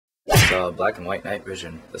black and white night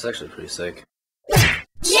vision. That's actually pretty sick.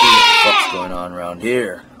 What's going on around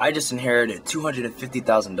here? I just inherited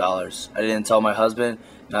 $250,000. I didn't tell my husband.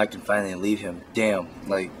 Now I can finally leave him. Damn,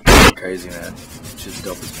 like, crazy, man. She's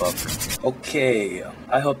dope as fuck. Okay,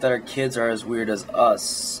 I hope that our kids are as weird as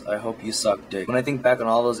us. I hope you suck dick. When I think back on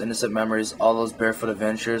all those innocent memories, all those barefoot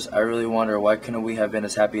adventures, I really wonder why couldn't we have been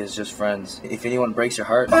as happy as just friends? If anyone breaks your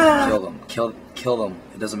heart, kill them. Kill them.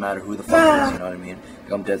 It doesn't matter who the fuck it is, you know what I mean?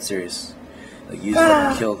 Like, I'm dead serious. Like, you just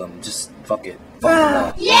fucking kill them. Just fuck it. Fuck them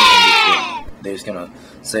all. Yeah! They're just gonna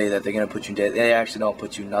say that they're gonna put you in jail. They actually don't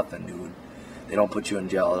put you nothing, dude. They don't put you in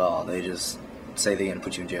jail at all. They just say they're gonna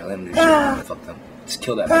put you in jail. They don't do shit. Fuck them. Just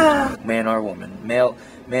kill that person. Man or woman. Male,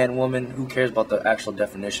 man, woman. Who cares about the actual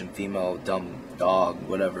definition? Female, dumb, dog,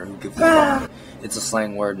 whatever. Who gives a fuck? It's a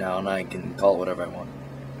slang word now, and I can call it whatever I want.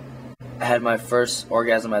 I had my first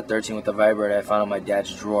orgasm at 13 with a vibrator I found in my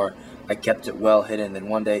dad's drawer. I kept it well hidden, then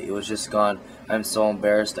one day it was just gone. I'm so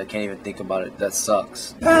embarrassed I can't even think about it. That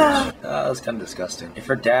sucks. That was kind of disgusting. If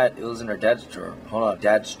it was in her dad's drawer. Hold on,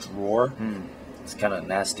 dad's drawer? It's kind of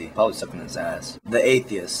nasty. Probably stuck in his ass. The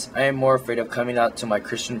atheist. I am more afraid of coming out to my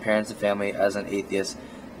Christian parents and family as an atheist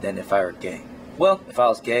than if I were gay. Well, if I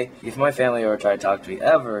was gay, if my family ever tried to talk to me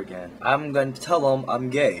ever again, I'm going to tell them I'm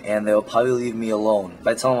gay, and they'll probably leave me alone. If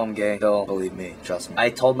I tell them I'm gay, they'll believe me, trust me. I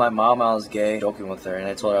told my mom I was gay, joking with her, and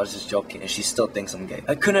I told her I was just joking, and she still thinks I'm gay.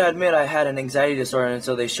 I couldn't admit I had an anxiety disorder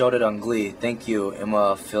until they showed it on Glee. Thank you,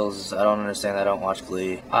 Emma Phils. I don't understand, I don't watch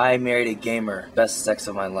Glee. I married a gamer. Best sex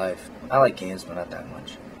of my life. I like games, but not that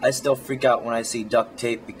much. I still freak out when I see duct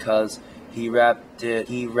tape because he wrapped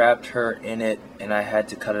her in it, and I had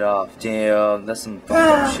to cut it off. Damn, that's some fucked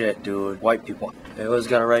up shit, dude. White people, they always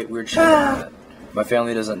gotta write weird shit like that. My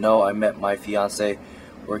family doesn't know I met my fiance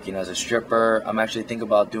working as a stripper. I'm actually thinking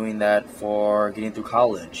about doing that for getting through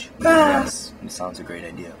college. Yes, it sounds a great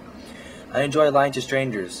idea. I enjoy lying to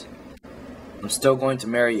strangers. I'm still going to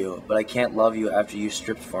marry you, but I can't love you after you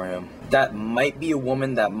stripped for him. That might be a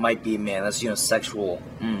woman, that might be a man. That's, sexual.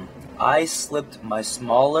 I slipped my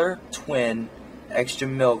smaller twin extra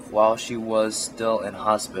milk while she was still in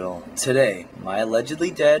hospital. Today, my allegedly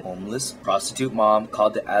dead, homeless, prostitute mom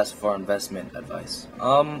called to ask for investment advice.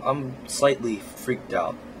 I'm slightly freaked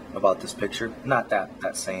out about this picture. Not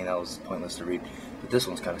that saying that was pointless to read, but this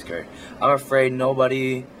one's kind of scary. I'm afraid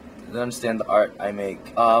nobody understand the art I make.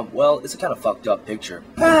 Well, it's a kind of fucked up picture.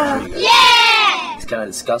 Yeah! It's kind of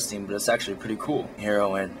disgusting, but it's actually pretty cool.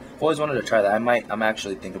 Heroin. I've always wanted to try that. I'm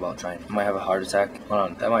actually thinking about trying. I might have a heart attack. Hold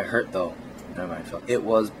on, that might hurt though. Never mind. It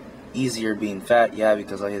was easier being fat, yeah,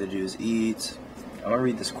 because all you had to do is eat. I'm gonna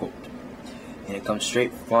read this quote, and it comes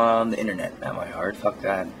straight from the internet. Not my heart. Fuck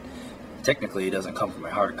that. Technically, it doesn't come from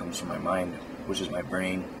my heart. It comes from my mind, which is my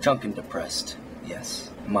brain. Chunk and depressed.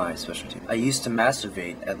 Yes, my specialty. I used to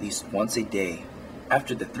masturbate at least once a day.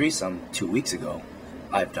 After the threesome 2 weeks ago,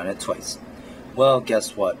 I've done it twice. Well,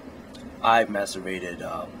 guess what? I've masturbated,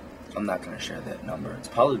 I'm not gonna share that number. It's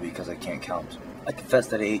probably because I can't count. I confess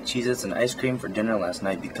that I ate Cheez-Its and ice cream for dinner last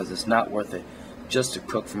night because it's not worth it just to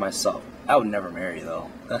cook for myself. I would never marry though.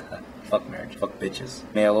 Fuck marriage. Fuck bitches.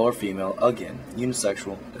 Male or female, again,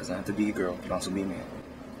 unisexual. Doesn't have to be a girl, can also be a man.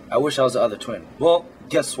 I wish I was the other twin. Well,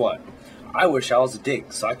 guess what? I wish I was a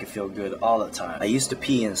dick so I could feel good all the time. I used to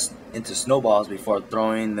pee into snowballs before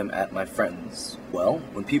throwing them at my friends. Well,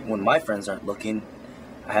 when my friends aren't looking,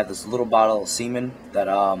 I have this little bottle of semen that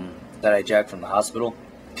I jacked from the hospital,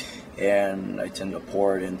 and I tend to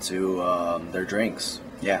pour it into their drinks.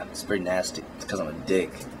 Yeah, it's pretty nasty. It's because I'm a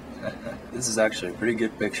dick. This is actually a pretty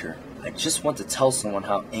good picture. I just want to tell someone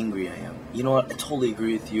how angry I am. You know what? I totally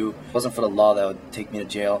agree with you. If it wasn't for the law that would take me to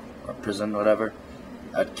jail or prison or whatever,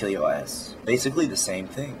 I'd kill your ass. Basically the same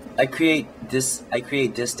thing. I create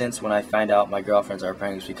distance when I find out my girlfriends are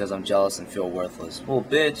pranks because I'm jealous and feel worthless. Well,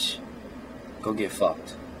 bitch, go get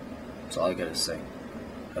fucked. That's all I gotta say.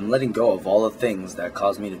 I'm letting go of all the things that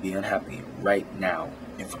cause me to be unhappy right now.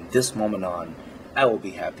 And from this moment on, I will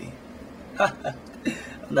be happy. I'm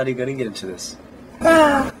not even gonna get into this.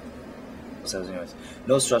 So anyways,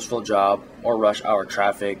 no stressful job or rush hour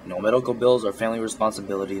traffic, no medical bills or family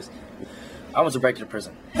responsibilities. I want to break into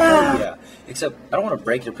prison. Hell yeah. Except, I don't want to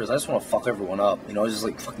break into prison. I just want to fuck everyone up. Just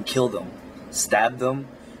like fucking kill them. Stab them.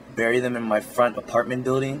 Bury them in my front apartment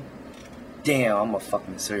building. Damn, I'm a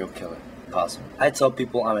fucking serial killer. Possible. I tell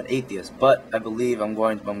people I'm an atheist, but I believe I'm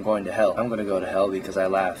going to hell. I'm going to go to hell because I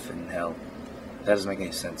laugh in hell. That doesn't make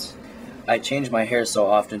any sense. I change my hair so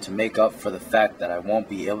often to make up for the fact that I won't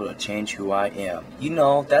be able to change who I am.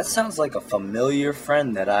 That sounds like a familiar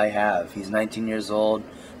friend that I have. He's 19 years old.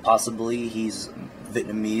 Possibly he's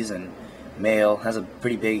Vietnamese and male, has a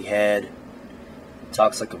pretty big head.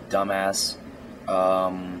 talks like a dumbass,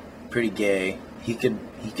 pretty gay. He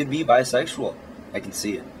could be bisexual. I can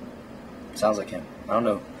see it. Sounds like him. I don't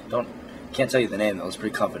know. Can't tell you the name though. It's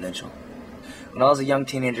pretty confidential. When I was a young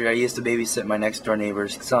teenager, I used to babysit my next door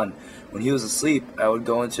neighbor's son. When he was asleep, I would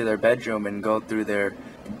go into their bedroom and go through their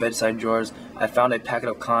bedside drawers. I found a packet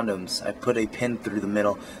of condoms. I put a pin through the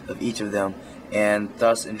middle of each of them and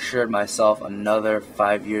thus ensured myself another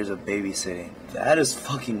 5 years of babysitting. That is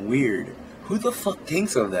fucking weird. Who the fuck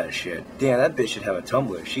thinks of that shit? Damn, that bitch should have a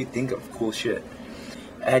Tumblr. She'd think of cool shit.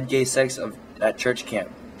 I had gay sex at church camp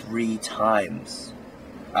 3 times.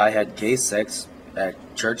 I had gay sex at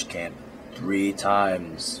church camp 3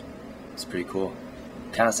 times. It's pretty cool.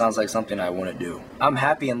 Kinda sounds like something I want to do. I'm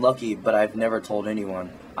happy and lucky, but I've never told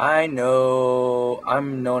anyone. I know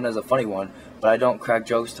I'm known as a funny one, but I don't crack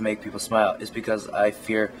jokes to make people smile. It's because I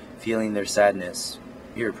fear feeling their sadness.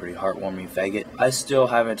 You're a pretty heartwarming faggot. I still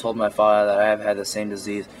haven't told my father that I have had the same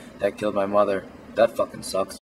disease that killed my mother. That fucking sucks.